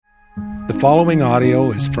The following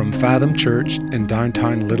audio is from Fathom Church in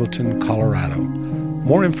downtown Littleton, Colorado.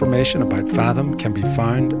 More information about Fathom can be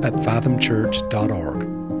found at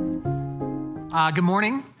fathomchurch.org. Good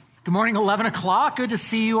morning. Good morning, 11 o'clock. Good to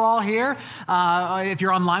see you all here. If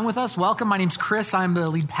you're online with us, welcome. My name's Chris. I'm the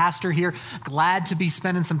lead pastor here. Glad to be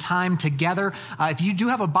spending some time together. If you do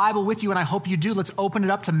have a Bible with you, and I hope you do, let's open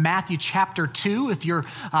it up to Matthew chapter 2. If you're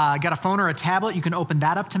got a phone or a tablet, you can open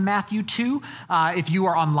that up to Matthew 2. If you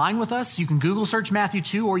are online with us, you can Google search Matthew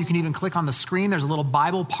 2, or you can even click on the screen. There's a little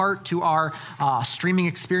Bible part to our streaming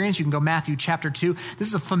experience. You can go Matthew chapter 2. This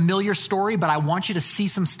is a familiar story, but I want you to see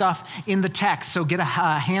some stuff in the text. So get a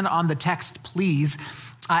hand on the text, please.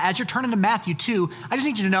 As you're turning to Matthew 2, I just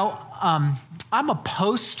need you to know I'm a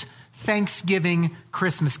post-Thanksgiving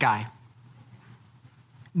Christmas guy.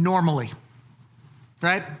 Normally.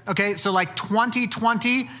 Right? Okay, so like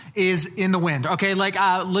 2020 is in the wind. Okay, like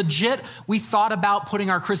legit, we thought about putting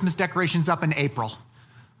our Christmas decorations up in April.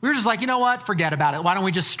 We were just like, you know what? Forget about it. Why don't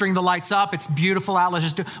we just string the lights up? It's beautiful out. Let's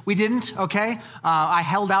just do it. We didn't, okay? I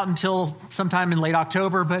held out until sometime in late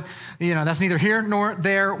October, but that's neither here nor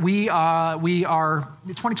there. We are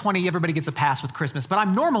 2020. Everybody gets a pass with Christmas, but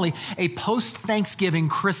I'm normally a post-Thanksgiving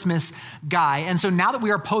Christmas guy. And so now that we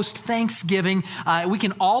are post-Thanksgiving, we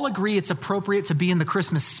can all agree it's appropriate to be in the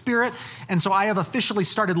Christmas spirit. And so I have officially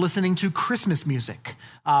started listening to Christmas music,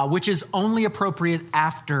 which is only appropriate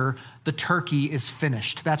after the turkey is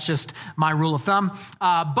finished. That's just my rule of thumb.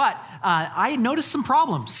 But I noticed some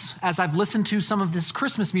problems as I've listened to some of this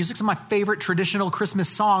Christmas music, some of my favorite traditional Christmas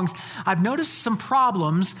songs. I've noticed some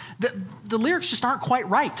problems that the lyrics just aren't quite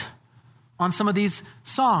right on some of these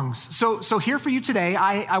songs. So here for you today,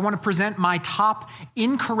 I want to present my top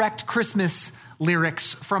incorrect Christmas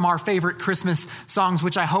lyrics from our favorite Christmas songs,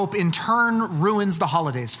 which I hope in turn ruins the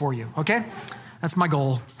holidays for you, okay? That's my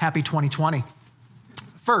goal. Happy 2020.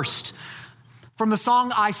 First, from the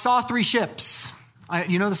song, I Saw Three Ships.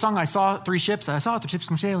 You know the song, I Saw Three Ships? I saw 3 ships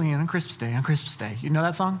come sailing on Christmas Day. You know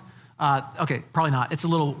that song? Okay, probably not. It's a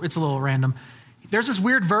little random. There's this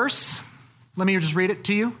weird verse. Let me just read it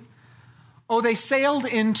to you. Oh, they sailed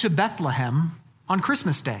into Bethlehem on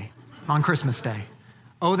Christmas Day.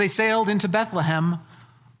 Oh, they sailed into Bethlehem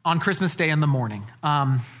on Christmas Day in the morning.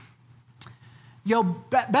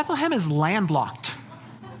 Bethlehem is landlocked.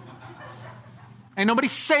 Ain't nobody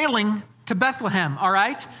sailing to Bethlehem, all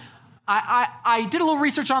right? I did a little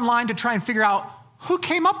research online to try and figure out who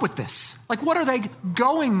came up with this. Like, what are they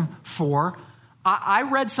going for? I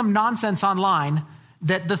read some nonsense online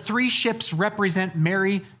that the 3 ships represent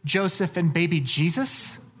Mary, Joseph, and baby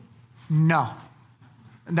Jesus. No,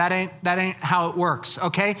 that ain't how it works,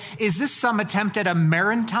 okay? Is this some attempt at a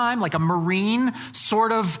maritime, like a marine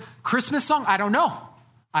sort of Christmas song? I don't know.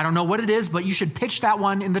 I don't know what it is, but you should pitch that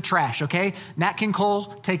one in the trash, okay? Nat King Cole,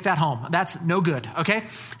 take that home. That's no good, okay?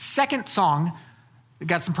 Second song,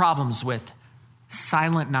 got some problems with.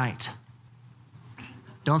 Silent Night.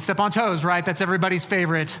 Don't step on toes, right? That's everybody's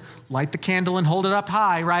favorite. Light the candle and hold it up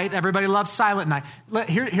high, right? Everybody loves Silent Night.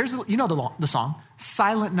 Here's the song.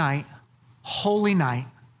 Silent night, holy night,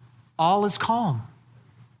 all is calm,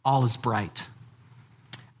 all is bright.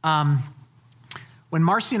 When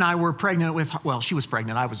Marcy and I were pregnant she was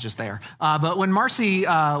pregnant, I was just there. But when Marcy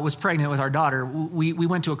was pregnant with our daughter, we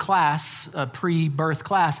went to a class, a pre-birth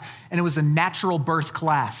class, and it was a natural birth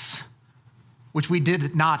class, which we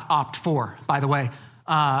did not opt for, by the way.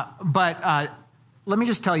 But let me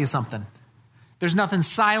just tell you something. There's nothing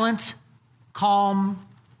silent, calm,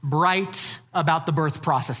 bright about the birth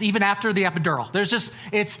process, even after the epidural.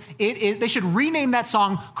 They should rename that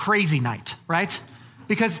song Crazy Night, right?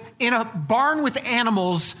 Because in a barn with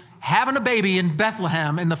animals, having a baby in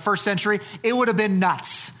Bethlehem in the first century, it would have been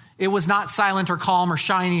nuts. It was not silent or calm or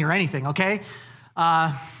shiny or anything, okay?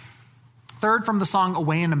 Third, from the song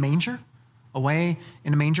Away in a Manger. Away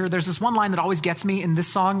in a Manger. There's this one line that always gets me in this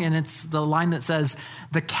song, and it's the line that says,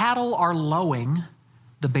 the cattle are lowing,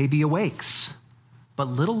 the baby awakes, but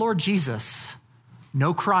little Lord Jesus,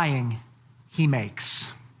 no crying he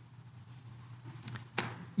makes.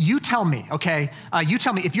 You tell me, okay?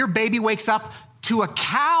 If your baby wakes up to a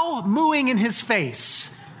cow mooing in his face,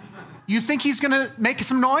 you think he's going to make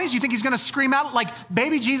some noise? You think he's going to scream out? Like,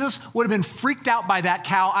 baby Jesus would have been freaked out by that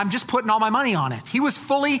cow. I'm just putting all my money on it. He was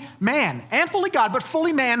fully man and fully God, but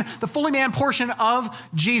fully man. The fully man portion of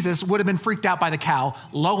Jesus would have been freaked out by the cow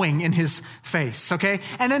lowing in his face, okay?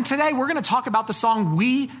 And then today we're going to talk about the song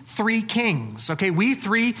We Three Kings, okay? We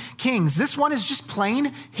Three Kings. This one is just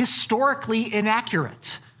plain historically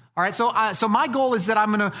inaccurate. All right, so my goal is that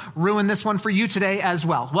I'm going to ruin this one for you today as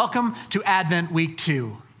well. Welcome to Advent Week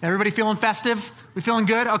 2. Everybody feeling festive? We feeling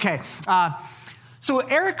good? Okay. So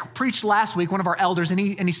Eric preached last week, one of our elders, and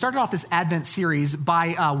he started off this Advent series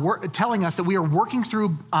by telling us that we are working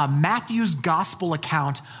through Matthew's gospel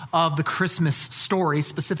account of the Christmas story,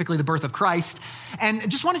 specifically the birth of Christ. And I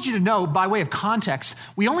just wanted you to know, by way of context,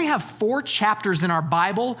 we only have 4 chapters in our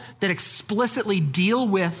Bible that explicitly deal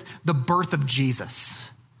with the birth of Jesus.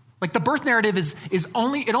 Like the birth narrative it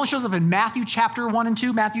only shows up in Matthew chapter 1 and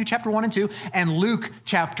 2, and Luke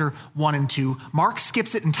chapter 1 and 2. Mark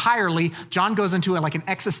skips it entirely. John goes into an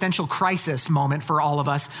existential crisis moment for all of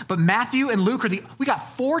us. But Matthew and Luke we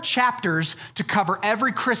got 4 chapters to cover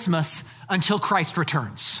every Christmas until Christ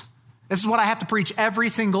returns. This is what I have to preach every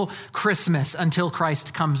single Christmas until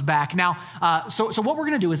Christ comes back. Now, so what we're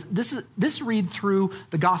going to do is this read through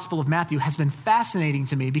the Gospel of Matthew has been fascinating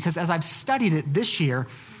to me because as I've studied it this year,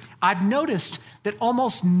 I've noticed that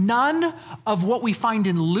almost none of what we find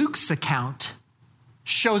in Luke's account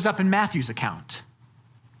shows up in Matthew's account.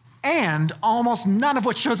 And almost none of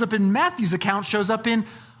what shows up in Matthew's account shows up in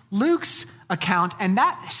Luke's account. And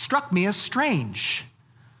that struck me as strange.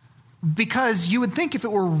 Because you would think if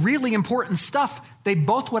it were really important stuff, they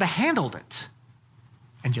both would have handled it.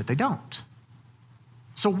 And yet they don't.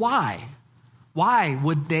 So why? Why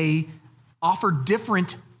would they offer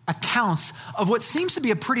different accounts of what seems to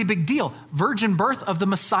be a pretty big deal, virgin birth of the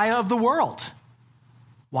Messiah of the world?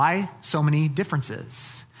 Why so many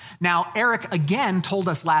differences? Now, Eric again told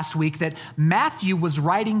us last week that Matthew was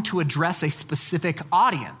writing to address a specific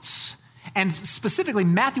audience. And specifically,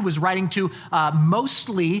 Matthew was writing to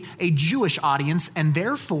mostly a Jewish audience, and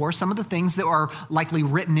therefore some of the things that are likely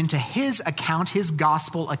written into his account, his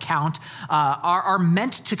gospel account, are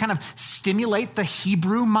meant to kind of stimulate the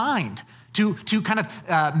Hebrew mind, to kind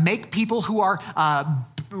of make people who are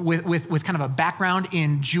with kind of a background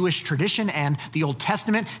in Jewish tradition and the Old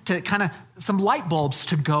Testament to kind of some light bulbs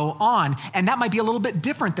to go on. And that might be a little bit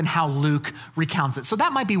different than how Luke recounts it. So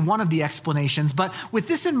that might be one of the explanations. But with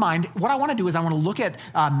this in mind, what I want to do is I want to look at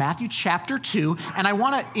Matthew chapter 2, and I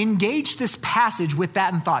want to engage this passage with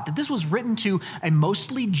that in thought, that this was written to a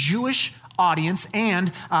mostly Jewish audience, and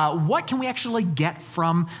what can we actually get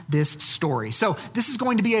from this story? So this is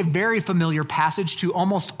going to be a very familiar passage to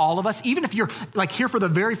almost all of us. Even if you're like here for the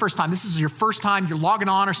very first time, this is your first time, you're logging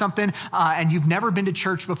on or something, and you've never been to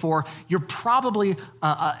church before, you're probably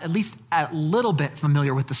at least a little bit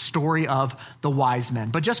familiar with the story of the wise men.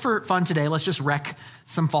 But just for fun today, let's just wreck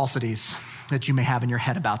some falsities that you may have in your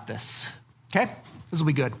head about this. Okay? This will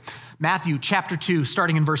be good. Matthew chapter 2,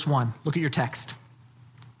 starting in verse 1. Look at your text.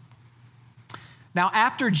 Now,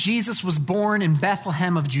 after Jesus was born in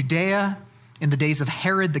Bethlehem of Judea in the days of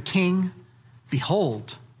Herod the king,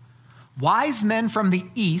 behold, wise men from the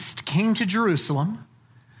east came to Jerusalem,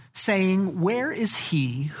 saying, "Where is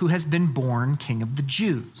he who has been born King of the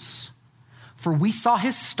Jews? For we saw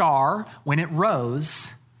his star when it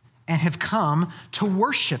rose and have come to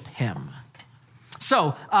worship him."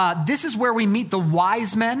 So this is where we meet the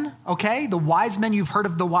wise men, okay? The wise men, you've heard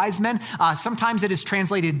of the wise men. Sometimes it is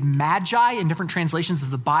translated magi in different translations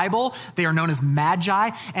of the Bible. They are known as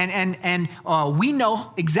magi. And we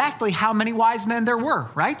know exactly how many wise men there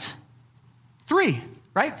were, right? 3,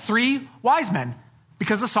 right? 3 wise men,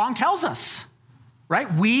 because the song tells us,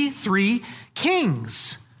 right? We 3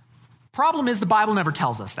 kings. Problem is the Bible never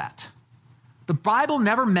tells us that. The Bible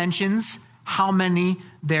never mentions how many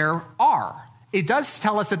there are. It does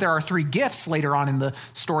tell us that there are 3 gifts later on in the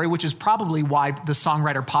story, which is probably why the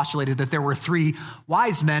songwriter postulated that there were 3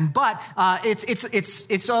 wise men. But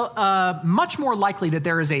it's much more likely that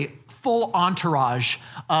there is a full entourage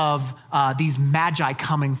of these magi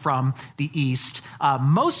coming from the east.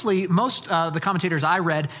 Most the commentators I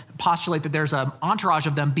read postulate that there's an entourage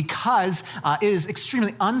of them because it is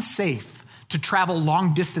extremely unsafe to travel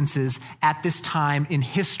long distances at this time in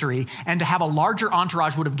history, and to have a larger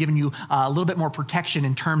entourage would have given you a little bit more protection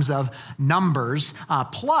in terms of numbers.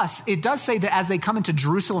 Plus, it does say that as they come into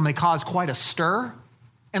Jerusalem, they cause quite a stir.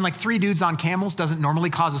 And like 3 dudes on camels doesn't normally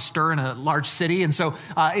cause a stir in a large city. And so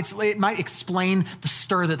it might explain the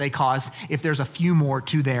stir that they cause if there's a few more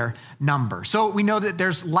to their number. So we know that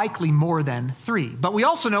there's likely more than 3. But we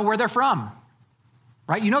also know where they're from,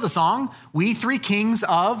 right? You know the song, "We 3 kings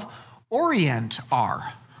of Orient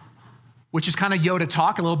are," which is kind of Yoda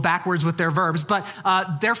talk, a little backwards with their verbs, but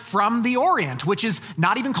they're from the Orient, which is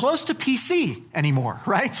not even close to PC anymore,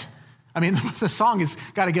 right? I mean, the song has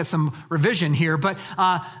got to get some revision here, but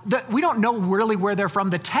we don't know really where they're from.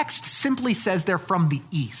 The text simply says they're from the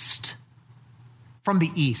east. from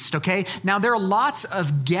the east, okay? Now, there are lots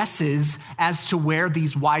of guesses as to where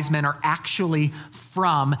these wise men are actually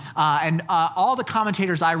from. And all the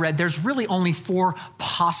commentators I read, there's really only 4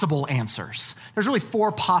 possible answers. There's really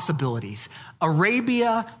 4 possibilities: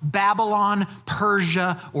 Arabia, Babylon,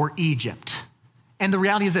 Persia, or Egypt. And the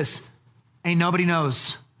reality is this: ain't nobody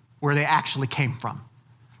knows where they actually came from.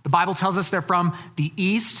 The Bible tells us they're from the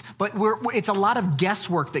east, but it's a lot of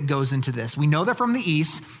guesswork that goes into this. We know they're from the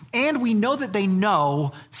east, and we know that they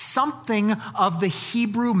know something of the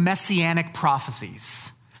Hebrew messianic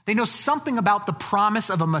prophecies. They know something about the promise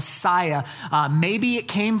of a Messiah. Maybe it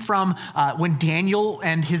came from when Daniel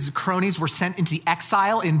and his cronies were sent into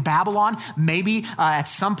exile in Babylon. Maybe at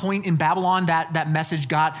some point in Babylon that message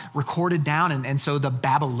got recorded down, and so the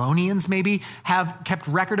Babylonians maybe have kept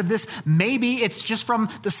record of this. Maybe it's just from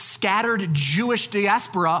the scattered Jewish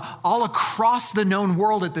diaspora all across the known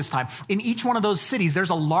world at this time. In each one of those cities, there's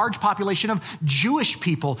a large population of Jewish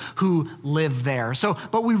people who live there.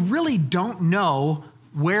 But we really don't know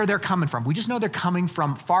where they're coming from. We just know they're coming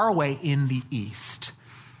from far away in the east.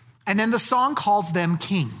 And then the song calls them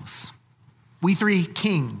kings. We 3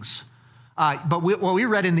 kings. But what we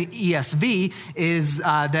read in the ESV is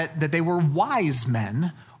that they were wise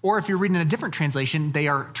men, or if you're reading a different translation, they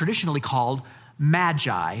are traditionally called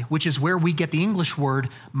magi, which is where we get the English word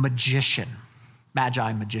magician.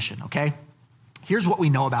 Magi, magician, okay? Here's what we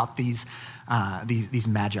know about these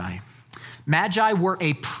magi. Magi were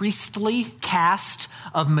a priestly caste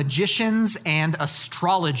of magicians and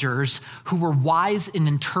astrologers who were wise in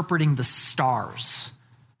interpreting the stars.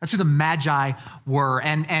 That's who the Magi were.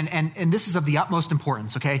 And this is of the utmost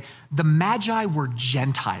importance, okay? The Magi were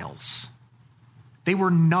Gentiles. They were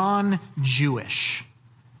non-Jewish.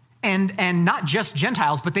 And not just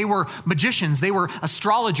Gentiles, but they were magicians. They were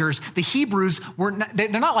astrologers. The Hebrews they're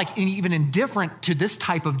not like even indifferent to this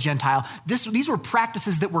type of Gentile. These were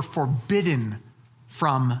practices that were forbidden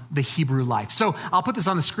from the Hebrew life. So I'll put this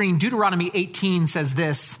on the screen. Deuteronomy 18 says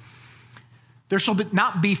this: "There shall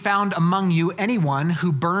not be found among you anyone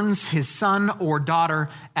who burns his son or daughter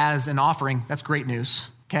as an offering." That's great news,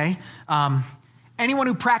 okay? Anyone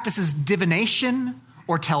who practices divination,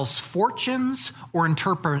 or tells fortunes, or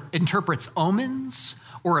interprets omens,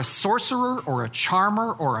 or a sorcerer, or a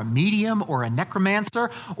charmer, or a medium, or a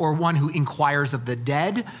necromancer, or one who inquires of the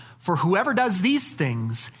dead. For whoever does these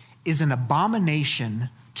things is an abomination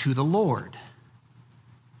to the Lord.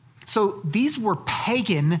 So these were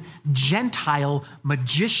pagan Gentile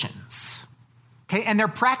magicians, okay? And their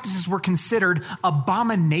practices were considered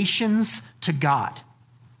abominations to God.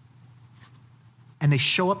 And they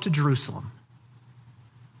show up to Jerusalem.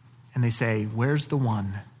 And they say, "Where's the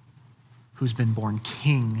one who's been born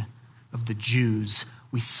King of the Jews?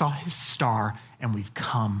 We saw his star and we've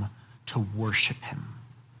come to worship him."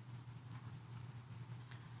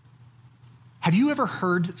 Have you ever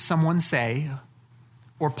heard someone say,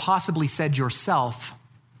 or possibly said yourself,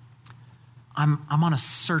 I'm on a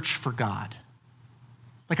search for God.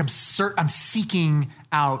 Like I'm seeking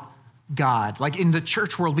out God. Like in the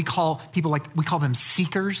church world, we call them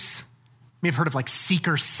seekers. You may have heard of like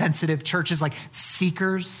seeker-sensitive churches, like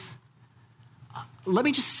seekers. Let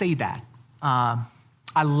me just say that.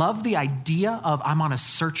 I love the idea of I'm on a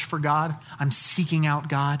search for God. I'm seeking out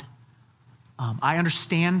God. I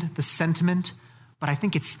understand the sentiment, but I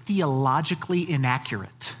think it's theologically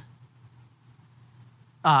inaccurate.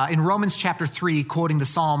 In Romans chapter 3, quoting the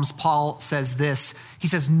Psalms, Paul says this. He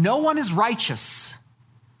says, "No one is righteous.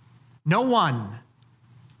 No one.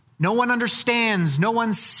 No one understands. No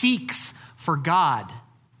one seeks for God."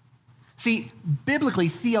 See, biblically,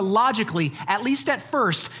 theologically, at least at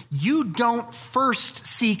first, you don't first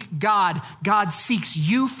seek God. God seeks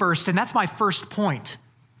you first, and that's my first point.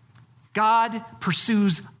 God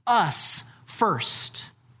pursues us first.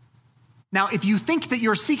 Now, if you think that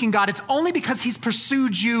you're seeking God, it's only because he's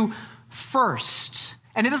pursued you first.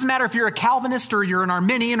 And it doesn't matter if you're a Calvinist or you're an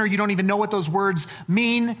Arminian or you don't even know what those words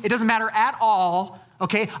mean. It doesn't matter at all.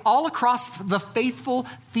 Okay, all across the faithful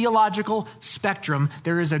theological spectrum,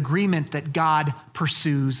 there is agreement that God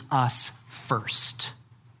pursues us first.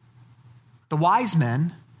 The wise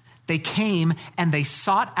men, they came and they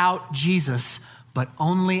sought out Jesus, but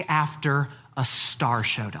only after a star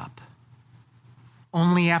showed up.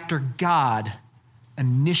 Only after God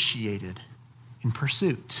initiated in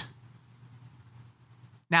pursuit.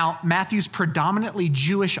 Now, Matthew's predominantly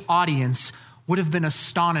Jewish audience would have been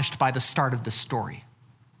astonished by the start of the story.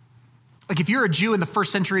 Like if you're a Jew in the first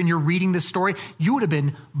century and you're reading this story, you would have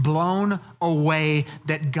been blown away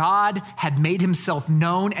that God had made himself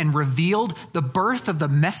known and revealed the birth of the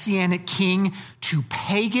Messianic king to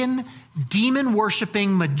pagan,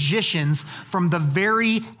 demon-worshiping magicians from the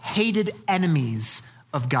very hated enemies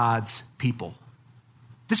of God's people.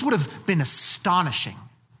 This would have been astonishing.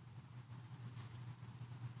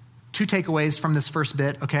 2 takeaways from this first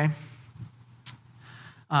bit, okay?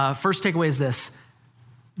 First takeaway is this.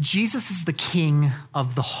 Jesus is the king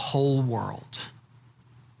of the whole world,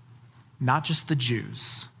 not just the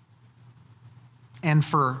Jews. And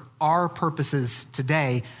for our purposes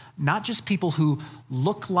today, not just people who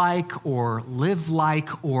look like or live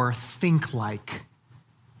like or think like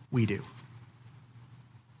we do.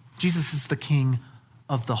 Jesus is the king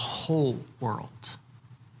of the whole world.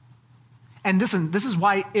 And listen, this is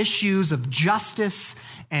why issues of justice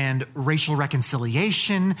and racial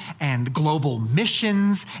reconciliation and global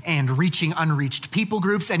missions and reaching unreached people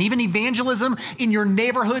groups and even evangelism in your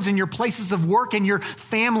neighborhoods and your places of work and your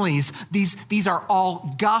families, these are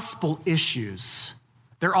all gospel issues.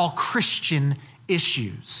 They're all Christian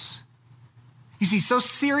issues. You see, so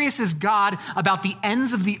serious is God about the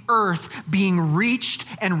ends of the earth being reached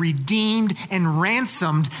and redeemed and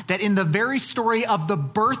ransomed that in the very story of the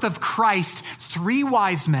birth of Christ, 3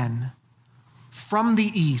 wise men from the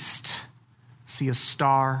east see a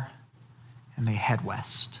star and they head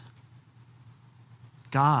west.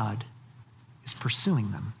 God is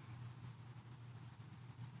pursuing them.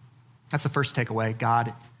 That's the first takeaway.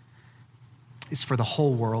 God is for the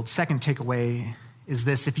whole world. Second takeaway is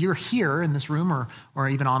this: if you're here in this room or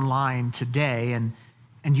even online today and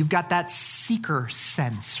you've got that seeker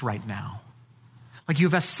sense right now, like you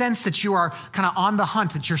have a sense that you are kind of on the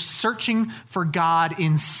hunt, that you're searching for God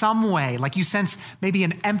in some way, like you sense maybe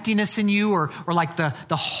an emptiness in you or like the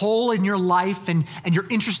hole in your life and you're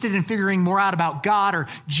interested in figuring more out about God or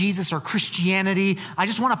Jesus or Christianity, I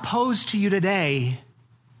just want to pose to you today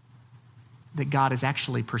that God is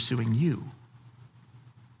actually pursuing you.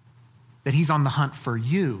 That he's on the hunt for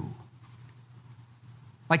you.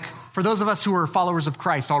 Like for those of us who are followers of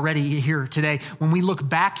Christ already here today, when we look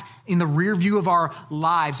back in the rear view of our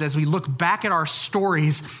lives, as we look back at our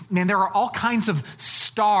stories, man, there are all kinds of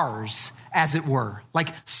stars, as it were, like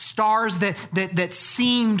stars that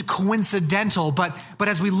seemed coincidental, but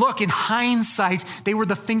as we look in hindsight, they were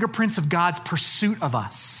the fingerprints of God's pursuit of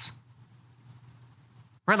us.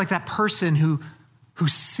 Right? Like that person who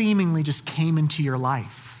seemingly just came into your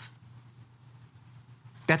life.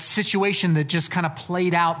 That situation that just kind of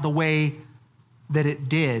played out the way that it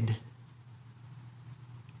did.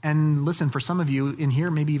 And listen, for some of you in here,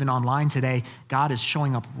 maybe even online today, God is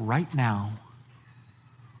showing up right now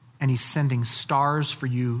and he's sending stars for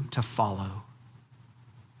you to follow.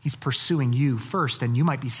 He's pursuing you first, and you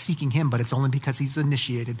might be seeking him, but it's only because he's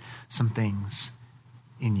initiated some things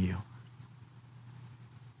in you.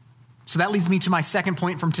 So that leads me to my second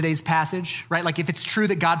point from today's passage, right? Like if it's true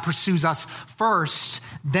that God pursues us first,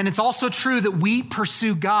 then it's also true that we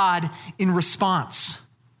pursue God in response.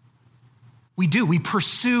 We do. We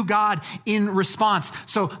pursue God in response.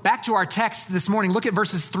 So back to our text this morning, look at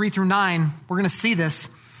verses 3-9. We're going to see this.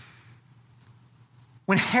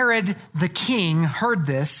 When Herod the king heard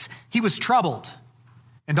this, he was troubled,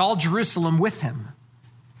 and all Jerusalem with him.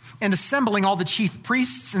 And assembling all the chief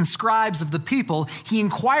priests and scribes of the people, he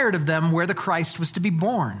inquired of them where the Christ was to be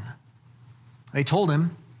born. They told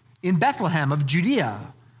him, in Bethlehem of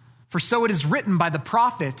Judea, for so it is written by the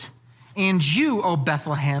prophet, and you, O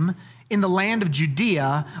Bethlehem, in the land of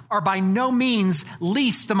Judea, are by no means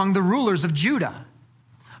least among the rulers of Judah.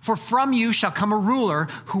 For from you shall come a ruler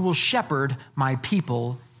who will shepherd my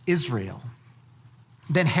people Israel.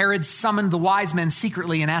 Then Herod summoned the wise men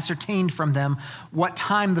secretly and ascertained from them what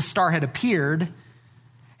time the star had appeared.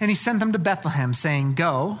 And he sent them to Bethlehem, saying,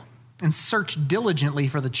 go and search diligently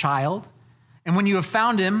for the child. And when you have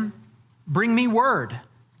found him, bring me word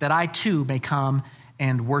that I too may come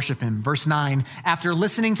and worship him. Verse 9, after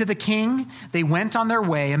listening to the king, they went on their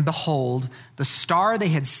way, and behold, the star they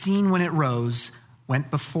had seen when it rose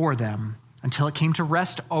went before them until it came to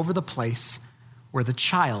rest over the place where the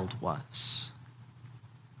child was.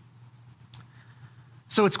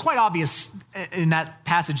 So it's quite obvious in that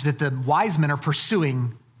passage that the wise men are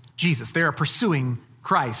pursuing Jesus. They are pursuing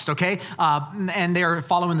Christ, okay? And they're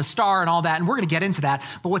following the star and all that, and we're going to get into that.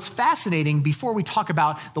 But what's fascinating before we talk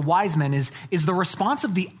about the wise men is the response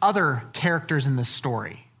of the other characters in this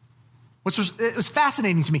story. It was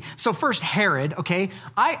fascinating to me. So first, Herod, okay?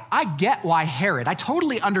 I get why Herod, I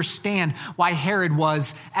totally understand why Herod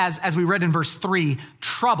was, as we read in verse 3,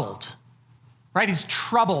 troubled. right? He's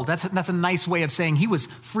troubled. That's a nice way of saying he was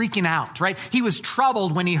freaking out, right? He was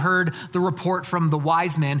troubled when he heard the report from the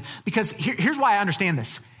wise men, because here's why I understand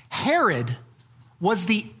this. Herod was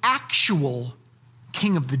the actual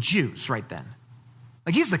king of the Jews right then.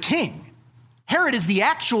 Like, he's the king. Herod is the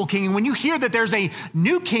actual king, and when you hear that there's a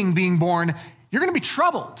new king being born, you're going to be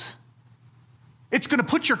troubled. It's going to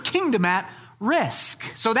put your kingdom at risk.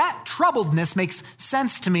 So that troubledness makes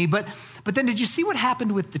sense to me. But then did you see what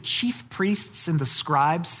happened with the chief priests and the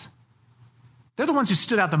scribes? They're the ones who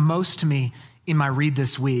stood out the most to me in my read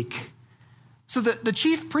this week. So the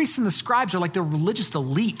chief priests and the scribes are like the religious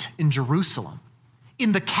elite in Jerusalem,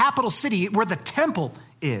 in the capital city where the temple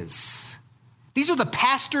is. These are the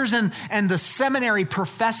pastors and the seminary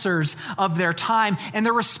professors of their time, and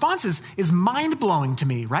their response is mind-blowing to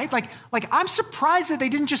me, right? Like I'm surprised that they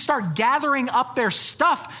didn't just start gathering up their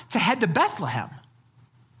stuff to head to Bethlehem.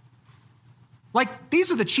 Like, these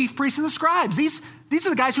are the chief priests and the scribes. These are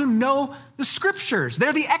the guys who know the scriptures.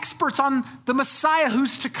 They're the experts on the Messiah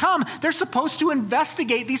who's to come. They're supposed to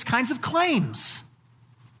investigate these kinds of claims.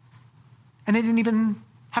 And they didn't even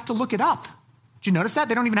have to look it up. Did you notice that?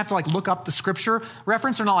 They don't even have to look up the scripture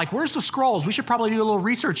reference. They're not like, where's the scrolls? We should probably do a little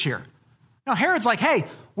research here. No, Herod's like, hey,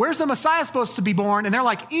 where's the Messiah supposed to be born? And they're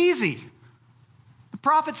like, easy. The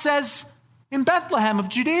prophet says in Bethlehem of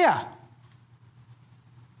Judea.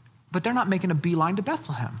 But they're not making a beeline to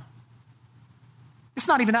Bethlehem. It's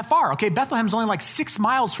not even that far, okay? Bethlehem's only 6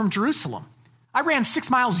 miles from Jerusalem. I ran 6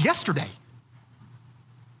 miles yesterday.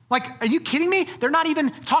 Are you kidding me? They're not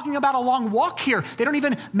even talking about a long walk here. They don't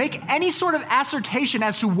even make any sort of assertion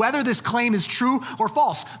as to whether this claim is true or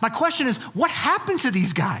false. My question is, what happened to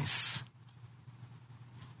these guys?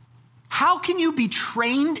 How can you be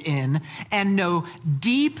trained in and know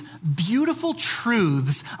deep, beautiful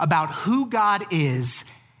truths about who God is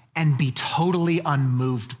and be totally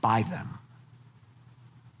unmoved by them?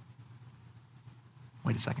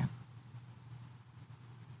 Wait a second.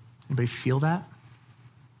 Anybody feel that?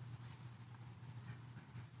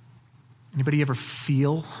 Anybody ever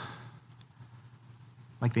feel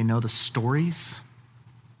like they know the stories?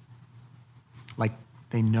 Like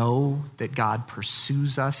they know that God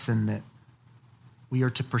pursues us and that we are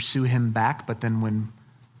to pursue him back, but then when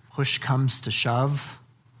push comes to shove,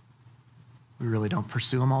 we really don't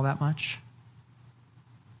pursue him all that much?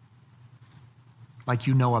 Like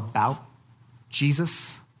you know about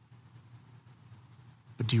Jesus,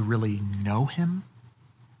 but do you really know him?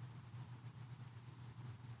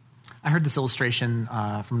 I heard this illustration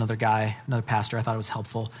from another pastor. I thought it was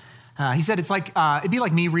helpful. He said it's like, it'd be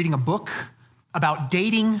like me reading a book about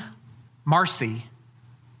dating Marcy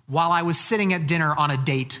while I was sitting at dinner on a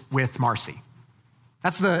date with Marcy.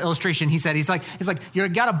 That's the illustration he said. He's like, you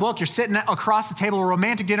got a book, you're sitting across the table, a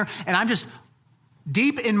romantic dinner, and I'm just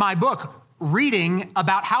deep in my book reading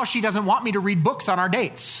about how she doesn't want me to read books on our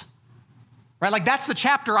dates. Right? Like that's the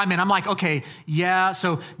chapter I'm in. I'm like, okay, yeah,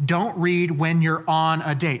 so don't read when you're on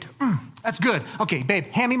a date. That's good. Okay, babe,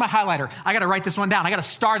 hand me my highlighter. I got to write this one down. I got to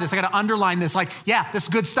star this. I got to underline this. Yeah, this is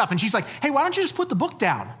good stuff. And she's like, hey, why don't you just put the book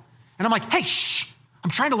down? And I'm like, hey, shh,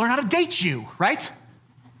 I'm trying to learn how to date you, right?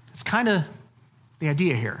 It's kind of the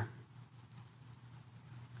idea here.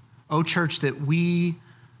 Oh, church, that we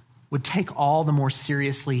would take all the more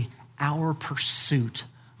seriously our pursuit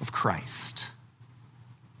of Christ.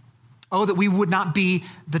 Oh, that we would not be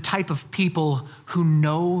the type of people who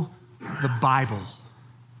know the Bible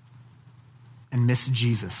and miss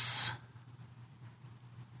Jesus.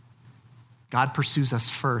 God pursues us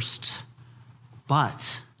first,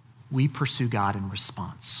 but we pursue God in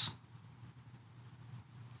response.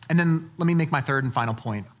 And then let me make my third and final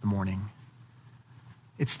point of the morning.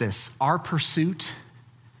 It's this: our pursuit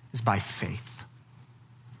is by faith.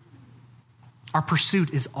 Our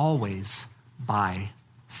pursuit is always by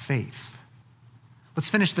faith. Let's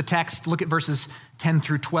finish the text. Look at verses 10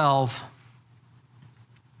 through 12.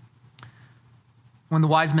 When the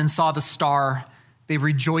wise men saw the star, they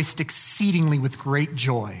rejoiced exceedingly with great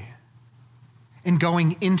joy. And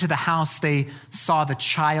going into the house, they saw the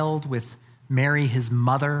child with Mary, his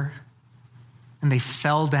mother, and they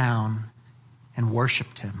fell down and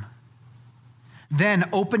worshiped him. Then,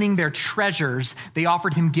 opening their treasures, they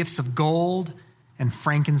offered him gifts of gold and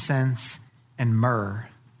frankincense and myrrh.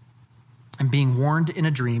 And being warned in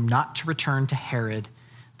a dream not to return to Herod,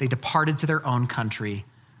 they departed to their own country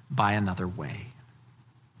by another way.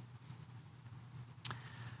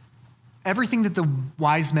 Everything that the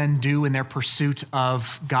wise men do in their pursuit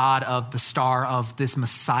of God, of the star, of this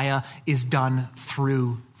Messiah, is done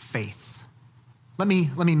through faith. Let me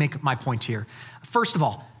make my point here. First of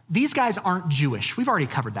all, these guys aren't Jewish. We've already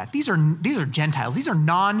covered that. These are Gentiles. These are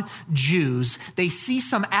non-Jews. They see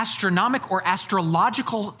some astronomic or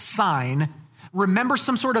astrological sign, remember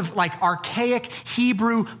some sort of like archaic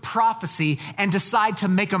Hebrew prophecy, and decide to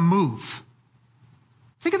make a move.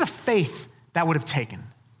 Think of the faith that would have taken.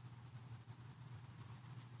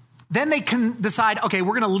 Then they can decide, okay,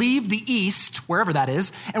 we're going to leave the east, wherever that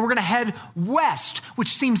is, and we're going to head west, which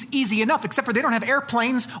seems easy enough, except for they don't have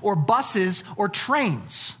airplanes or buses or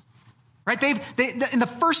trains. Right? In the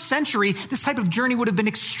first century, this type of journey would have been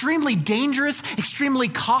extremely dangerous, extremely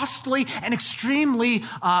costly, and extremely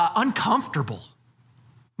uncomfortable.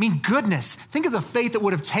 I mean, goodness, think of the faith it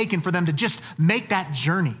would have taken for them to just make that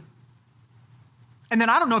journey. And then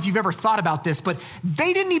I don't know if you've ever thought about this, but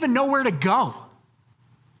they didn't even know where to go.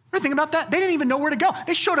 Ever think about that? They didn't even know where to go.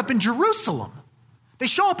 They showed up in Jerusalem. They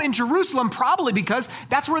show up in Jerusalem probably because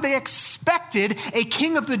that's where they expected a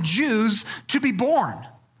king of the Jews to be born.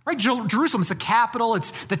 Right? Jerusalem is the capital. It's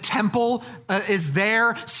the temple is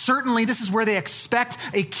there. Certainly, this is where they expect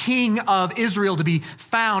a king of Israel to be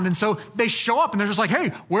found. And so they show up and they're just like, hey,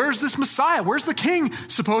 where's this Messiah? Where's the king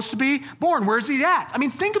supposed to be born? Where's he at? I mean,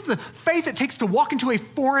 think of the faith it takes to walk into a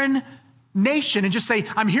foreign nation and just say,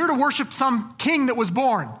 I'm here to worship some king that was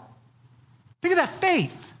born. Think of that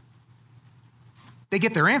faith. They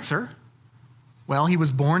get their answer. Well, he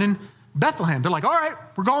was born in Bethlehem. They're like, all right,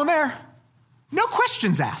 we're going there. No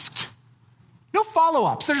questions asked. No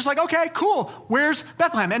follow-ups. They're just like, okay, cool. Where's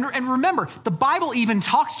Bethlehem? And remember, the Bible even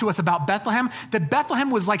talks to us about Bethlehem, that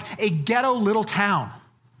Bethlehem was like a ghetto little town.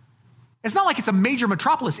 It's not like it's a major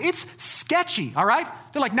metropolis. It's sketchy, all right?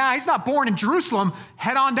 They're like, nah, he's not born in Jerusalem.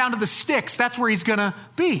 Head on down to the sticks. That's where he's going to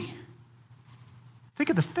be.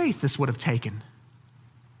 Think of the faith this would have taken.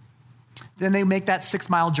 Then they make that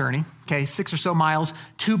 6-mile journey, okay, 6 or so miles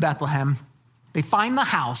to Bethlehem. They find the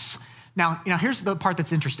house. Now, here's the part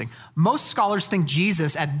that's interesting. Most scholars think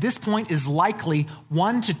Jesus at this point is likely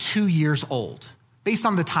 1 to 2 years old, based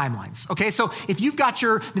on the timelines. Okay, so if you've got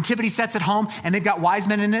your nativity sets at home and they've got wise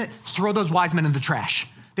men in it, throw those wise men in the trash.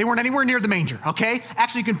 They weren't anywhere near the manger, okay?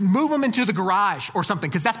 Actually, you can move them into the garage or something,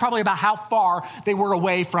 because that's probably about how far they were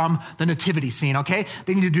away from the nativity scene, okay?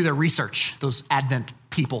 They need to do their research, those Advent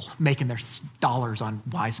people making their dollars on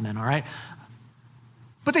wise men, all right?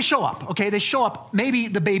 But they show up, okay? They show up. Maybe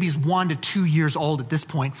the baby's 1 to 2 years old at this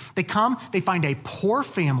point. They come, they find a poor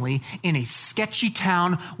family in a sketchy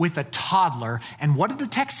town with a toddler. And what did the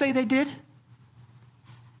text say they did? It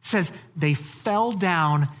says they fell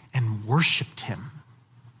down and worshiped him.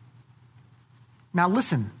 Now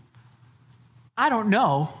listen, I don't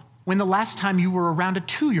know when the last time you were around a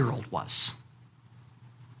 2-year-old was.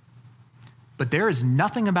 But there is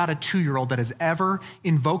nothing about a 2-year-old that has ever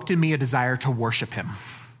invoked in me a desire to worship him.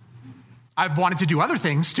 I've wanted to do other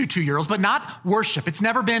things to 2-year-olds, but not worship. It's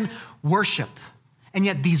never been worship. And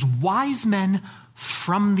yet these wise men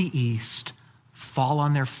from the east fall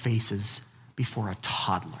on their faces before a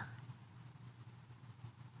toddler.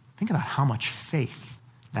 Think about how much faith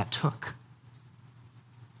that took.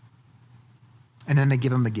 And then they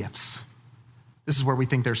give him the gifts. This is where we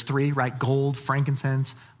think there's 3, right? Gold,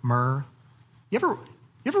 frankincense, myrrh. You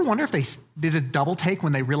ever wonder if they did a double take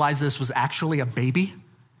when they realized this was actually a baby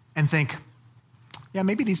and think, yeah,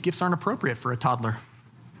 maybe these gifts aren't appropriate for a toddler?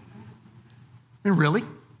 I mean, really?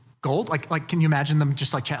 Gold? Like, can you imagine them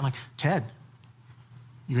just like chatting like, Ted,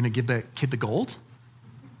 you gonna give the kid the gold?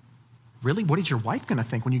 Really? What is your wife gonna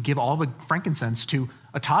think when you give all the frankincense to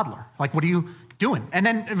a toddler? Like, what are you doing? And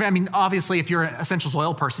then, I mean, obviously, if you're an essentials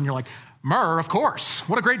oil person, you're like, myrrh, of course.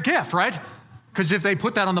 What a great gift, right? Because if they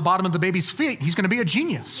put that on the bottom of the baby's feet, he's going to be a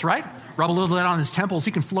genius, right? Rub a little bit on his temples,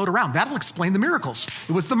 he can float around. That'll explain the miracles.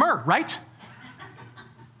 It was the myrrh, right?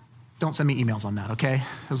 Don't send me emails on that, okay?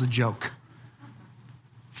 That was a joke.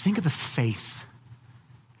 Think of the faith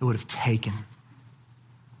it would have taken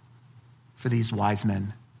for these wise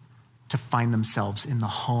men to find themselves in the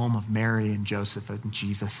home of Mary and Joseph and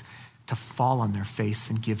Jesus, to fall on their face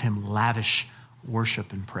and give him lavish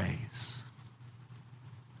worship and praise.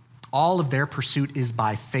 All of their pursuit is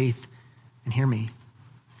by faith, and hear me,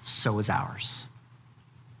 so is ours.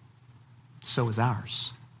 So is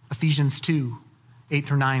ours. Ephesians 2,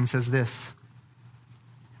 8-9 says this,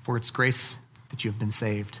 for it's grace that you have been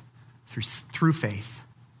saved through faith.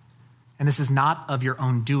 And this is not of your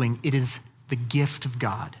own doing, it is the gift of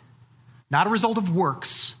God, not a result of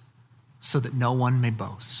works, so that no one may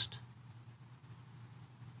boast.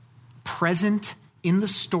 Present in the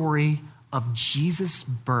story of Jesus'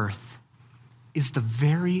 birth is the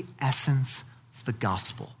very essence of the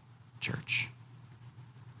gospel, church.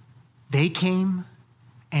 They came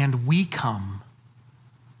and we come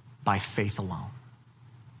by faith alone.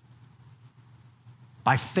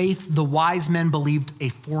 By faith, the wise men believed a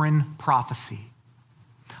foreign prophecy.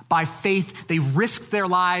 By faith, they risked their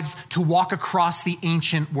lives to walk across the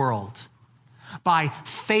ancient world. By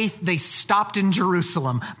faith, they stopped in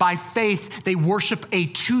Jerusalem. By faith, they worship a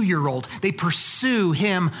 2-year-old. They pursue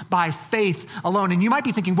him by faith alone. And you might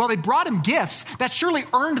be thinking, well, they brought him gifts. That surely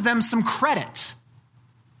earned them some credit.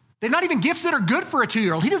 They're not even gifts that are good for a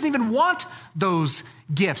 2-year-old. He doesn't even want those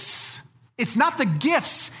gifts. It's not the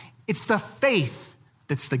gifts, it's the faith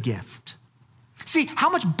that's the gift. See how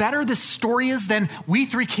much better this story is than we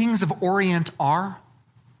 3 kings of Orient are?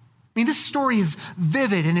 I mean, this story is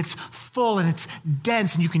vivid and it's full and it's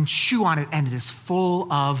dense and you can chew on it, and it is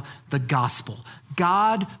full of the gospel.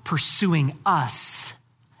 God pursuing us,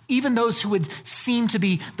 even those who would seem to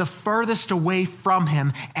be the furthest away from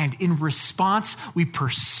him, and in response, we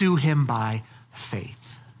pursue him by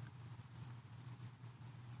faith.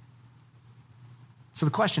 So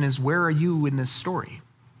the question is, where are you in this story?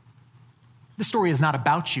 This story is not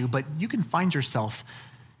about you, but you can find yourself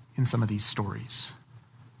in some of these stories.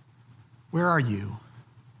 Where are you?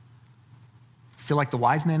 Feel like the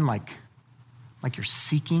wise men, like you're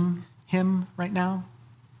seeking him right now?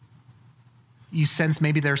 You sense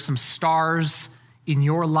maybe there's some stars in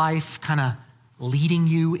your life kind of leading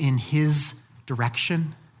you in his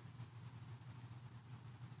direction?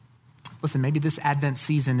 Listen, maybe this Advent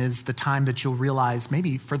season is the time that you'll realize,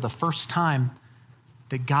 maybe for the first time,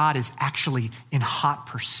 that God is actually in hot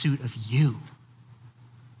pursuit of you.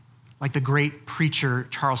 Like the great preacher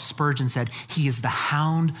Charles Spurgeon said, he is the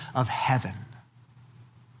hound of heaven,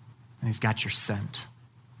 and he's got your scent.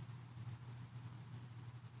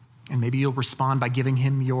 And maybe you'll respond by giving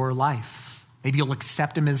him your life. Maybe you'll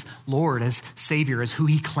accept him as Lord, as Savior, as who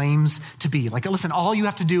he claims to be. Like, listen, all you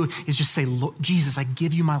have to do is just say, Jesus, I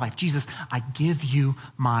give you my life. Jesus, I give you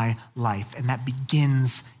my life. And that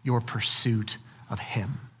begins your pursuit of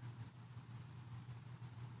him.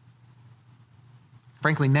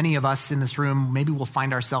 Frankly, many of us in this room, maybe we'll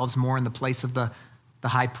find ourselves more in the place of the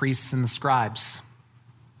high priests and the scribes.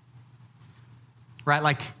 Right?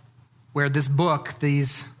 Like where this book,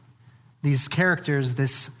 these characters,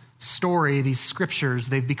 this story, these scriptures,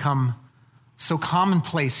 they've become so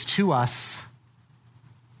commonplace to us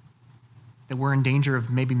that we're in danger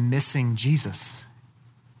of maybe missing Jesus.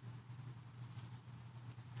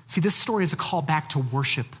 See, this story is a call back to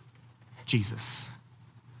worship Jesus.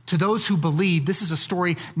 To those who believe, this is a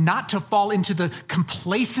story not to fall into the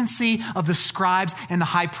complacency of the scribes and the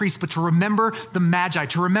high priests, but to remember the Magi,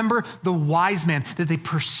 to remember the wise men, that they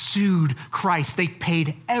pursued Christ. They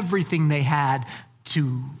paid everything they had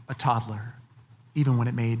to a toddler, even when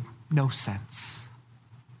it made no sense.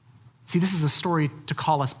 See, this is a story to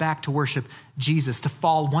call us back to worship Jesus, to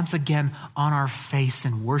fall once again on our face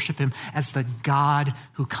and worship him as the God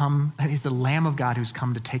who the Lamb of God who's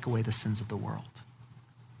come to take away the sins of the world.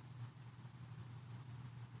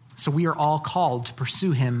 So we are all called to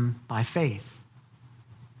pursue him by faith.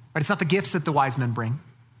 Right? It's not the gifts that the wise men bring.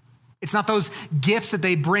 It's not those gifts that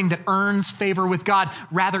they bring that earns favor with God.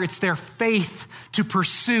 Rather, it's their faith to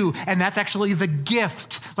pursue, and that's actually the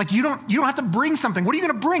gift. Like you don't have to bring something. What are you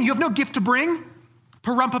going to bring? You have no gift to bring?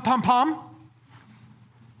 Parumpa-pum-pum.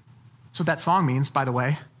 That's what that song means, by the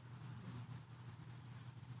way.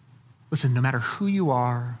 Listen, no matter who you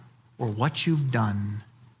are or what you've done,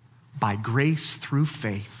 by grace through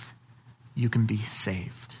faith, you can be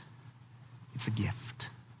saved. It's a gift.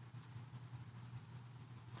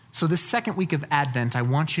 So this second week of Advent, I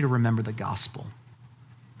want you to remember the gospel.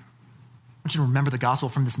 I want you to remember the gospel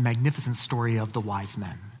from this magnificent story of the wise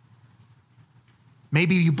men.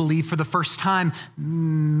 Maybe you believe for the first time,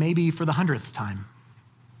 maybe for the 100th time.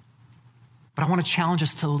 But I want to challenge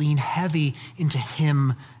us to lean heavy into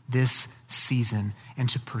him this season and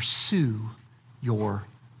to pursue your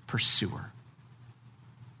pursuer.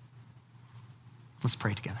 Let's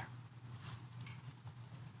pray together.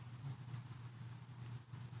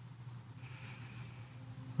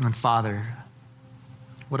 And Father,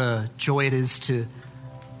 what a joy it is to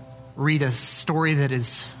read a story that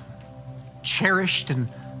is cherished and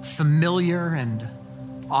familiar and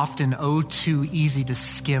often too easy to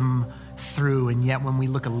skim through. And yet when we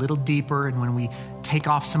look a little deeper and when we take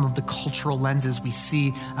off some of the cultural lenses, we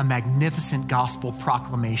see a magnificent gospel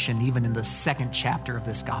proclamation even in the second chapter of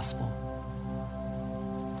this gospel.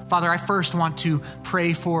 Father, I first want to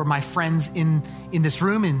pray for my friends in this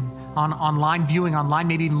room and online, viewing online,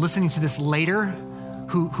 maybe even listening to this later,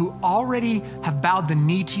 who already have bowed the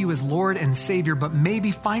knee to you as Lord and Savior, but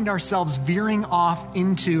maybe find ourselves veering off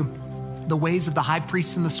into the ways of the high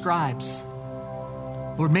priests and the scribes.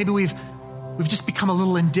 Lord, maybe we've we've just become a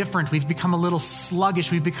little indifferent. We've become a little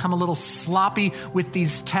sluggish. We've become a little sloppy with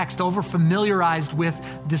these texts, over-familiarized with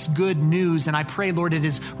this good news. And I pray, Lord, it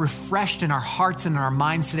is refreshed in our hearts and in our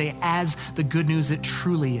minds today as the good news it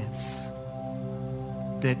truly is.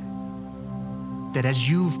 That as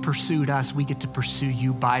you've pursued us, we get to pursue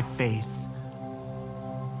you by faith.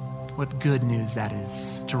 What good news that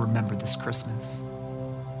is to remember this Christmas.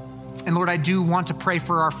 And Lord, I do want to pray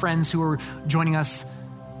for our friends who are joining us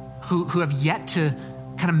who have yet to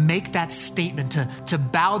kind of make that statement, to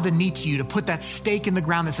bow the knee to you, to put that stake in the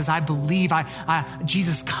ground that says, I believe,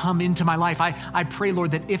 Jesus, come into my life. I pray,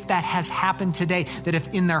 Lord, that if that has happened today, that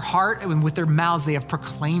if in their heart and with their mouths they have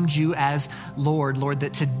proclaimed you as Lord,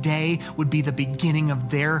 that today would be the beginning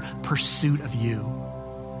of their pursuit of you.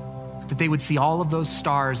 That they would see all of those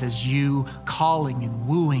stars as you calling and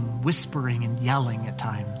wooing, whispering and yelling at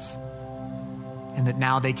times. And that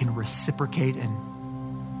now they can reciprocate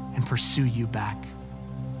and pursue you back.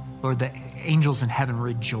 Lord, the angels in heaven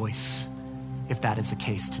rejoice if that is the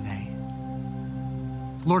case today.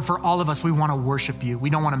 Lord, for all of us, we want to worship you.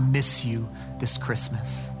 We don't want to miss you this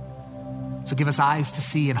Christmas. So give us eyes to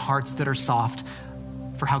see and hearts that are soft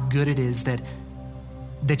for how good it is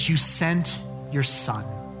that you sent your son,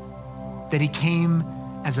 that he came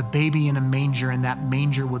as a baby in a manger, and that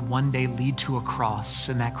manger would one day lead to a cross,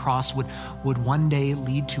 and that cross would one day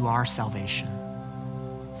lead to our salvation.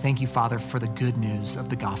 Thank you, Father, for the good news of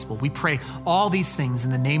the gospel. We pray all these things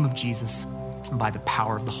in the name of Jesus and by the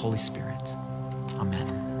power of the Holy Spirit.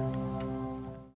 Amen.